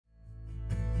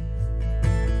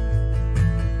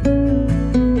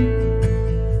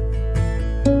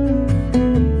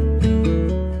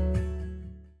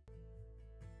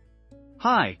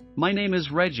Hi, my name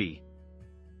is Reggie.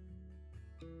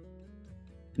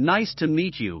 Nice to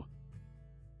meet you.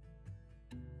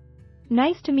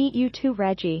 Nice to meet you too,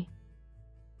 Reggie.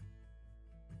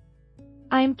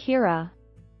 I'm Kira.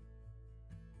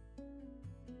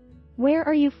 Where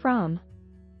are you from?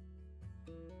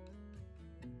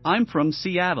 I'm from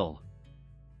Seattle.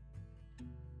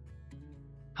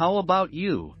 How about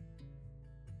you?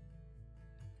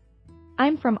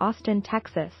 I'm from Austin,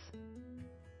 Texas.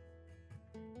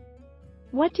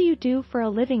 What do you do for a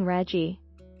living, Reggie?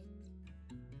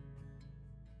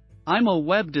 I'm a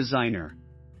web designer.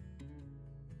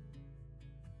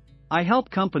 I help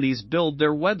companies build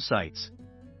their websites.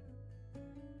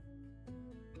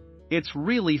 It's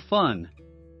really fun.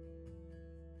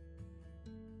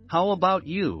 How about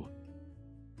you?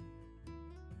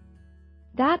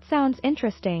 That sounds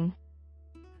interesting.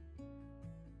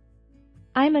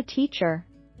 I'm a teacher.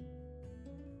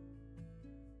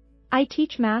 I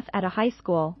teach math at a high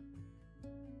school.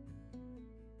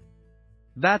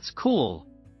 That's cool.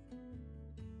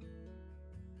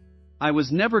 I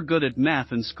was never good at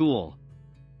math in school.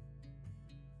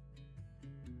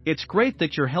 It's great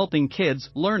that you're helping kids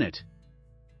learn it.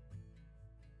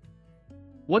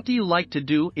 What do you like to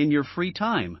do in your free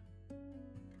time?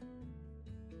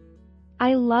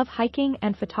 I love hiking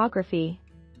and photography.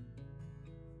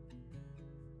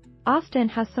 Austin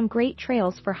has some great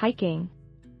trails for hiking.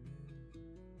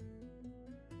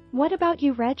 What about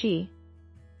you, Reggie?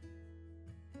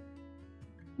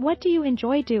 What do you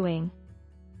enjoy doing?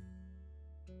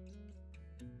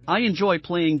 I enjoy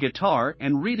playing guitar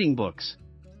and reading books.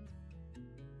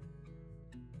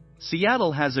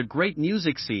 Seattle has a great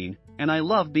music scene, and I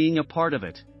love being a part of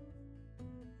it.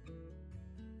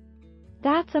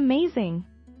 That's amazing.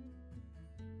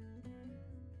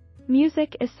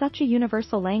 Music is such a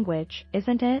universal language,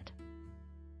 isn't it?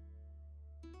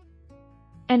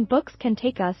 And books can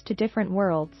take us to different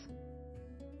worlds.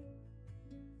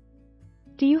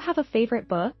 Do you have a favorite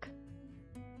book?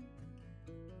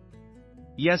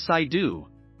 Yes, I do.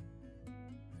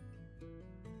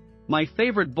 My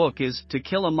favorite book is To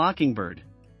Kill a Mockingbird.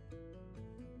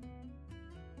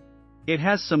 It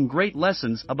has some great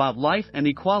lessons about life and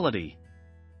equality.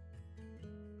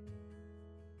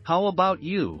 How about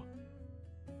you?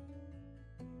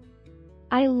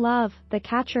 I love The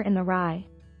Catcher in the Rye.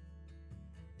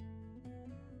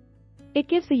 It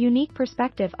gives a unique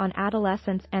perspective on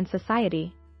adolescence and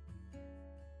society.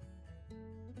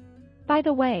 By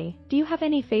the way, do you have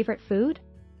any favorite food?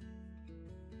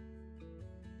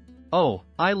 Oh,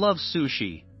 I love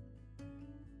sushi.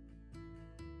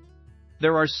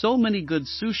 There are so many good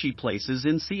sushi places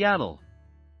in Seattle.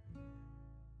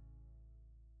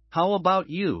 How about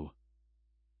you?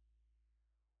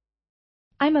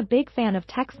 I'm a big fan of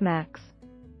Tex-Mex.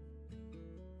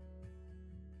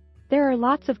 There are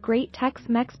lots of great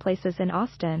Tex-Mex places in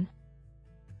Austin.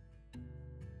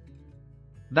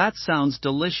 That sounds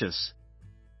delicious.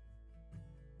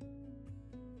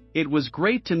 It was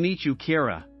great to meet you,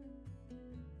 Kira.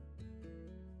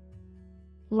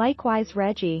 Likewise,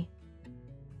 Reggie.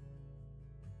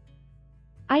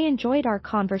 I enjoyed our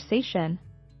conversation.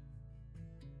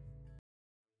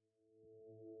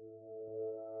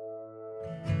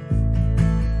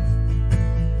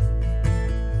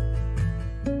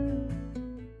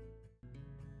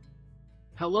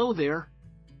 Hello there.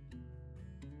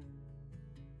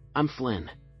 I'm Flynn.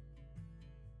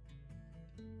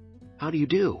 How do you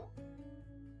do?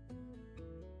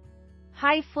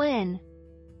 Hi, Flynn.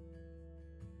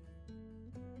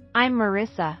 I'm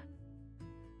Marissa.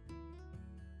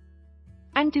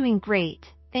 I'm doing great,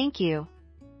 thank you.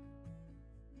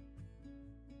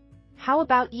 How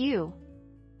about you?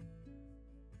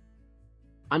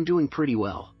 I'm doing pretty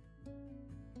well.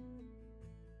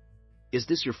 Is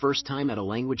this your first time at a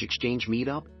language exchange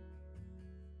meetup?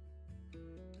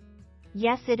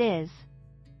 Yes, it is.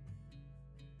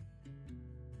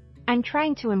 I'm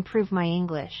trying to improve my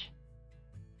English.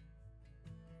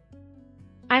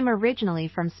 I'm originally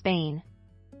from Spain.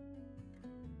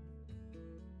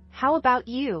 How about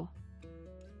you?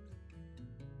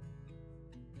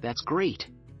 That's great.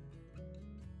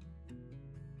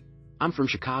 I'm from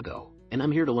Chicago, and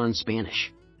I'm here to learn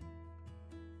Spanish.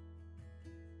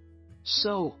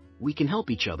 So, we can help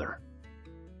each other.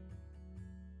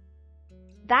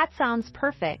 That sounds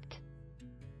perfect.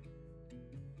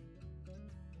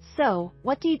 So,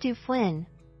 what do you do, Flynn?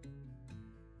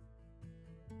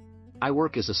 I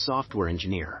work as a software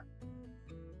engineer.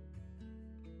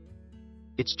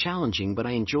 It's challenging, but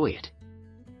I enjoy it.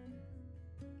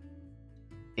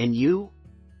 And you?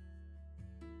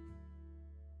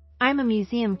 I'm a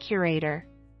museum curator.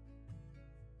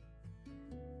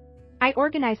 I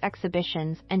organize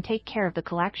exhibitions and take care of the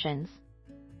collections.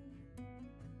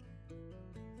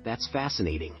 That's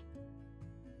fascinating.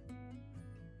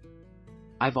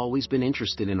 I've always been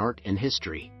interested in art and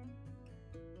history.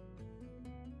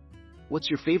 What's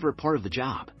your favorite part of the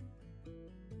job?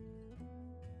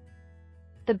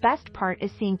 The best part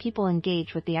is seeing people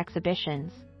engage with the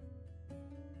exhibitions.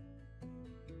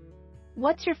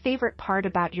 What's your favorite part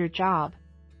about your job?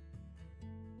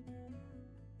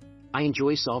 I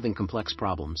enjoy solving complex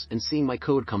problems and seeing my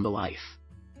code come to life.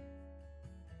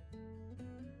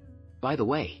 By the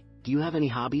way, do you have any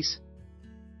hobbies?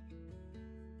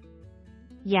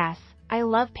 Yes, I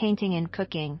love painting and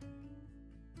cooking.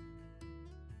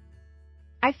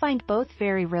 I find both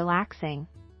very relaxing.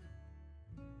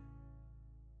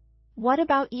 What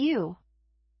about you?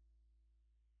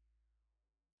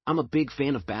 I'm a big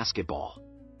fan of basketball.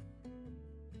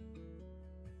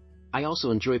 I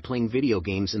also enjoy playing video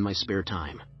games in my spare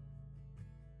time.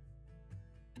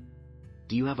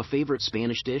 Do you have a favorite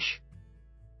Spanish dish?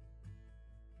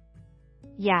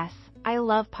 Yes, I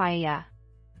love paella.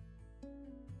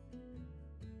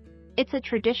 It's a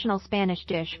traditional Spanish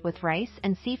dish with rice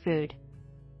and seafood.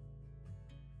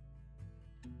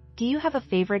 Do you have a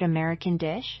favorite American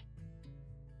dish?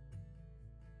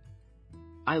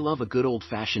 I love a good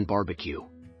old-fashioned barbecue.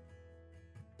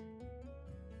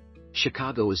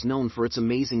 Chicago is known for its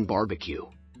amazing barbecue.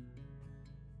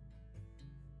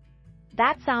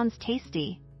 That sounds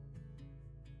tasty.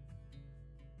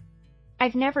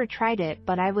 I've never tried it,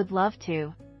 but I would love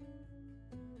to.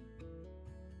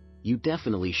 You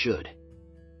definitely should.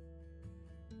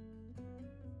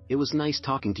 It was nice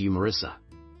talking to you, Marissa.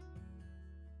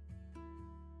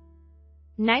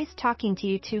 Nice talking to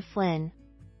you too, Flynn.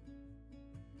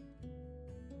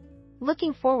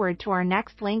 Looking forward to our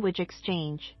next language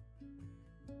exchange.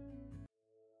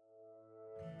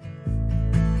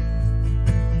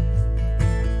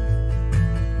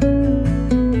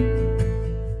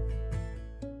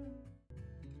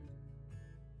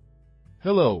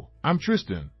 Hello, I'm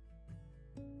Tristan.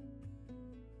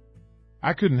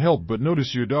 I couldn't help but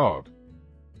notice your dog.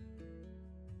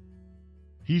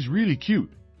 He's really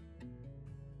cute.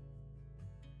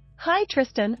 Hi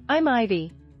Tristan, I'm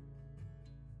Ivy.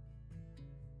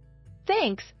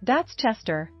 Thanks, that's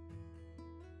Chester.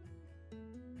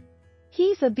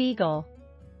 He's a beagle.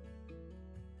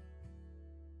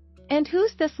 And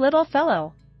who's this little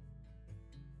fellow?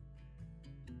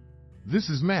 This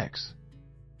is Max.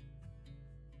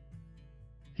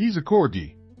 He's a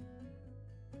corgi.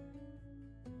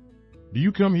 Do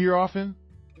you come here often?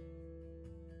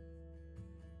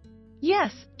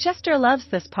 Yes, Chester loves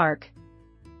this park.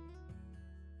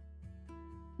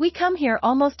 We come here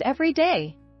almost every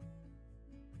day.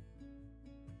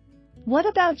 What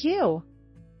about you?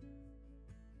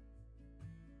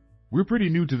 We're pretty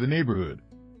new to the neighborhood.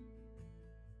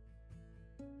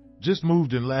 Just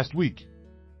moved in last week.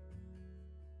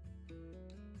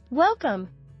 Welcome.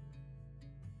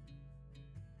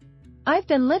 I've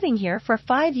been living here for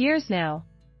 5 years now.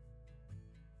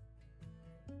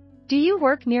 Do you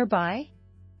work nearby?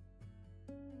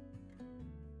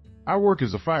 I work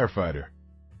as a firefighter.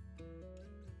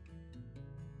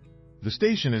 The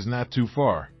station is not too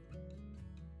far.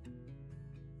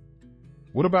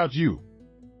 What about you?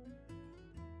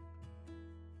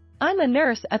 I'm a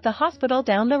nurse at the hospital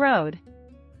down the road.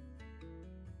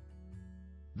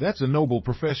 That's a noble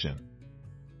profession.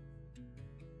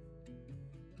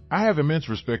 I have immense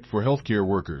respect for healthcare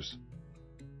workers.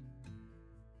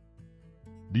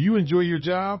 Do you enjoy your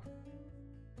job?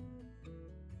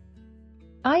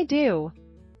 I do.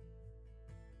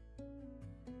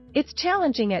 It's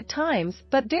challenging at times,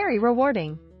 but very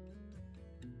rewarding.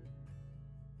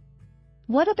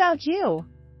 What about you?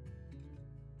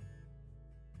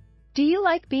 Do you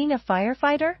like being a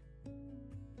firefighter?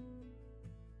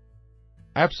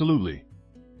 Absolutely.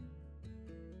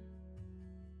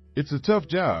 It's a tough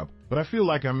job, but I feel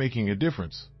like I'm making a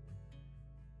difference.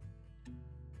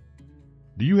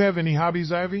 Do you have any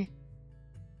hobbies, Ivy?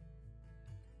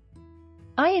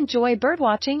 I enjoy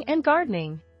birdwatching and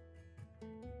gardening.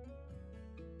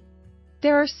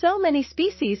 There are so many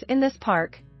species in this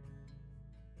park.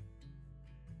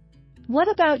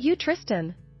 What about you,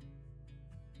 Tristan?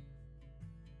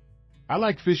 I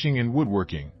like fishing and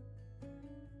woodworking.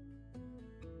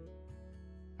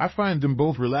 I find them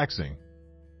both relaxing.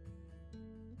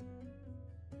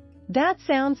 That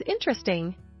sounds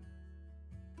interesting.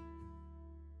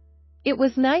 It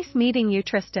was nice meeting you,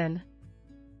 Tristan.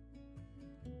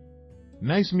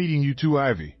 Nice meeting you too,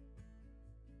 Ivy.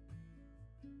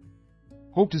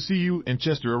 Hope to see you and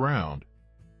Chester around.